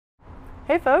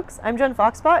Hey folks, I'm Jen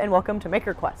Foxbot and welcome to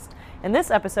Maker Quest. In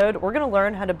this episode, we're going to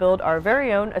learn how to build our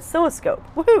very own oscilloscope.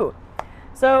 Woohoo!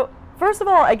 So first of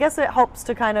all, I guess it helps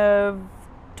to kind of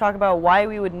talk about why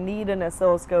we would need an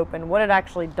oscilloscope and what it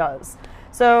actually does.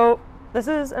 So this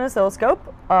is an oscilloscope.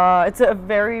 It's a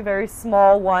very, very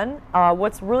small one.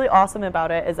 What's really awesome about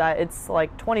it is that it's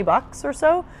like 20 bucks or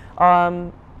so.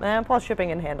 And plus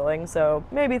shipping and handling, so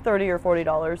maybe $30 or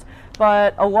 $40.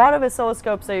 But a lot of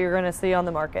oscilloscopes that you're going to see on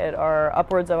the market are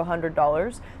upwards of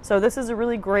 $100. So this is a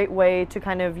really great way to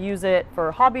kind of use it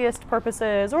for hobbyist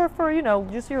purposes or for,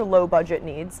 just your low budget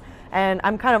needs. And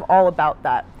I'm kind of all about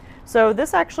that. So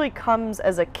this actually comes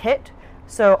as a kit.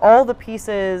 So all the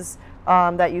pieces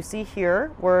that you see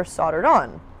here were soldered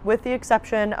on, with the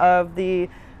exception of the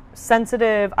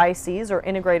sensitive ICs or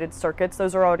integrated circuits.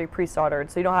 Those are already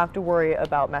pre-soldered, so you don't have to worry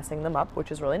about messing them up,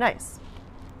 which is really nice.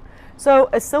 So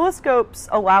oscilloscopes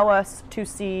allow us to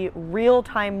see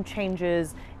real-time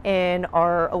changes in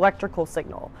our electrical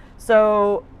signal.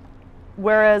 So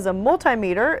whereas a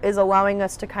multimeter is allowing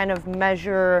us to kind of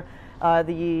measure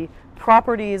the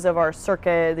properties of our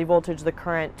circuit, the voltage, the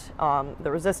current,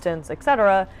 the resistance,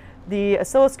 etc., the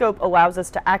oscilloscope allows us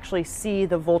to actually see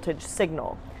the voltage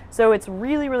signal. So it's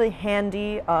really, really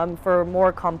handy for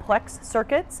more complex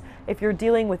circuits if you're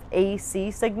dealing with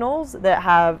AC signals that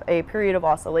have a period of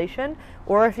oscillation,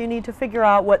 or if you need to figure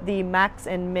out what the max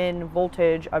and min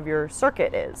voltage of your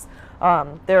circuit is.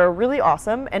 They're really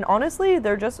awesome, and honestly,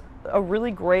 they're just a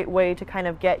really great way to kind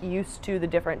of get used to the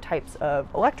different types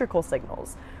of electrical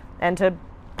signals and to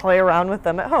play around with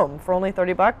them at home. For only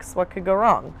 30 bucks, what could go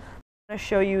wrong? I'm going to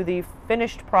show you the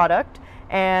finished product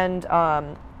and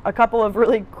a couple of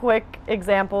really quick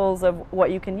examples of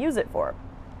what you can use it for.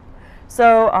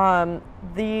 So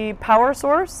the power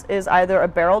source is either a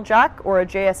barrel jack or a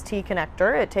JST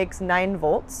connector. It takes 9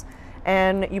 volts,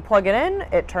 and you plug it in,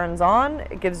 it turns on,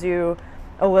 it gives you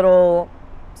a little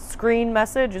screen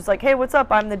message. It's like, hey, what's up?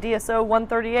 I'm the DSO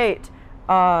 138.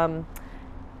 And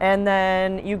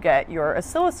then you get your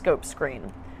oscilloscope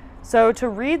screen. So to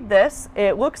read this,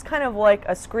 it looks kind of like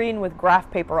a screen with graph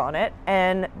paper on it,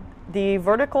 and the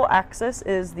vertical axis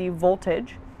is the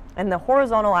voltage, and the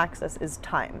horizontal axis is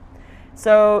time.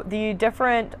 So the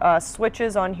different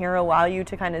switches on here allow you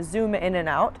to kind of zoom in and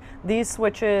out. These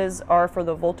switches are for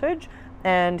the voltage,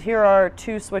 and here are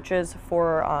 2 switches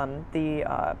for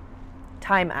the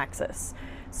time axis.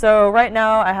 So right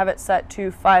now I have it set to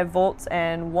 5 volts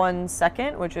and 1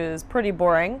 second, which is pretty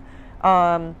boring.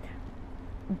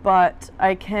 But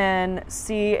I can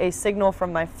see a signal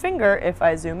from my finger if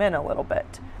I zoom in a little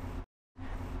bit.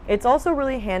 It's also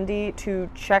really handy to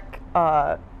check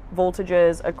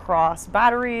voltages across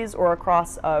batteries or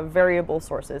across variable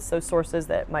sources, so sources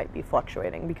that might be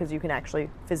fluctuating, because you can actually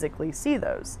physically see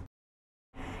those.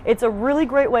 It's a really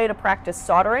great way to practice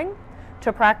soldering,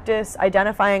 to practice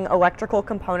identifying electrical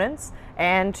components,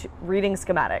 and reading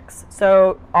schematics.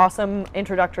 So awesome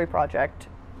introductory project.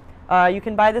 You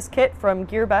can buy this kit from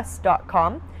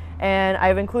gearbest.com, and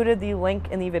I've included the link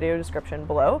in the video description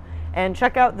below. And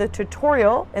check out the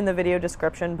tutorial in the video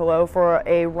description below for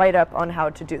a write-up on how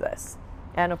to do this.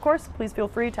 And of course, please feel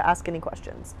free to ask any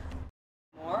questions.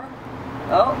 More?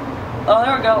 Oh,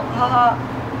 there we go.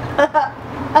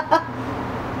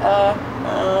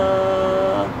 Haha.